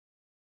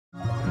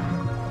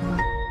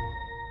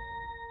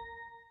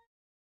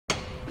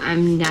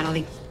I'm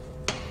Natalie,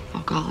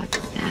 alcoholic,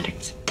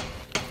 addict.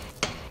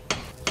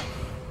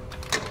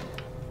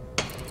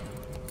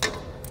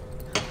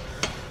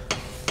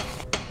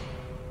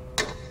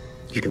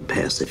 You can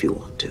pass if you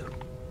want to.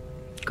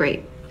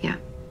 Great, yeah.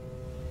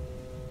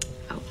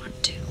 I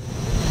want to.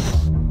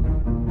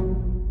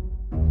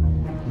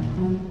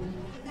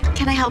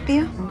 Can I help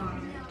you?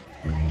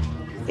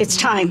 It's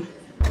time.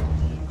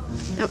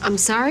 Oh, I'm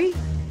sorry?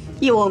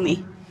 You owe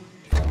me.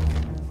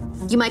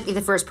 You might be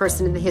the first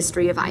person in the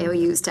history of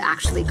IOUs to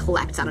actually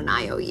collect on an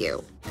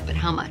IOU. But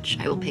how much?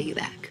 I will pay you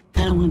back.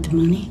 I don't want the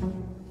money.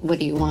 What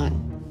do you want?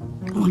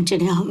 I want you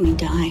to help me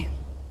die.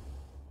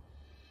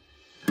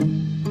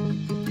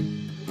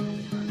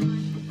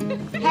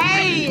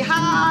 Hey,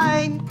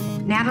 hi.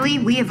 Natalie,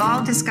 we have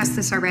all discussed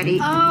this already.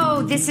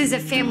 Oh, this is a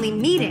family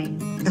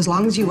meeting. As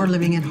long as you are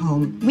living at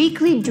home.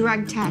 Weekly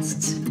drug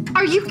tests.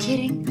 Are you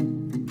kidding?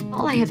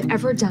 All I have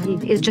ever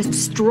done is just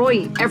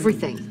destroy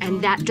everything,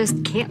 and that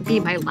just can't be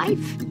my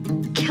life.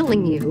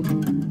 Killing you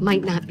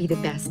might not be the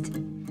best,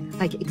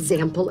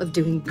 example of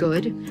doing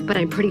good, but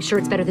I'm pretty sure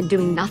it's better than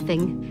doing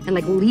nothing and,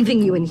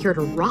 leaving you in here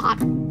to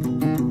rot.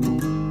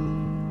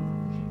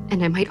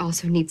 And I might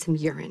also need some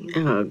urine.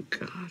 Oh,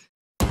 God.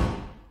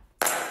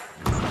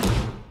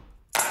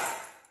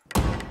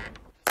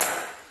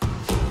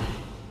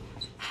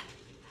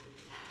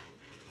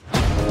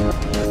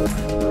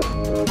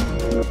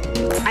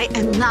 I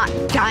am not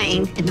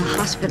dying in the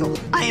hospital.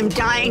 I am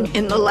dying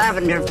in the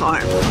lavender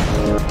farm.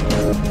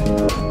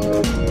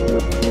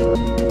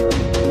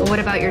 Well, what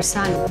about your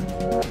son?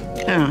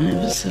 I don't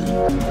have a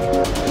son.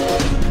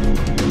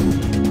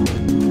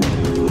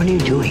 What are you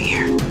doing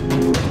here?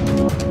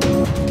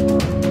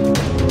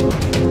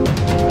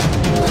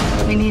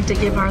 We need to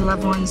give our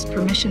loved ones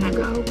permission to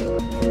go.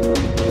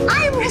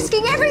 I'm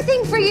risking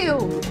everything for you.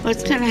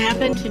 What's gonna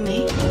happen to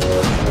me?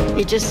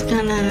 You're just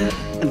gonna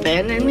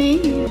abandon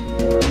me?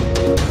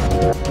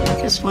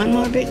 Just one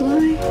more big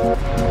lie?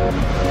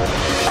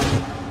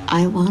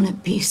 I wanna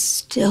be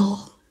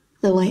still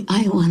the way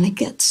I wanna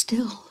get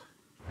still.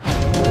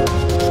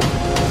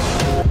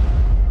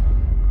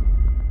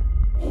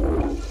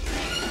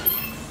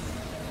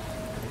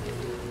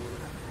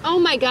 Oh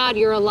my God,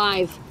 you're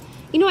alive.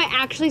 You know, I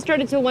actually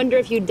started to wonder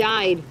if you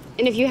died.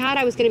 And if you had,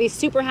 I was gonna be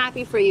super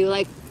happy for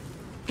you.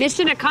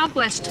 Mission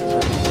accomplished.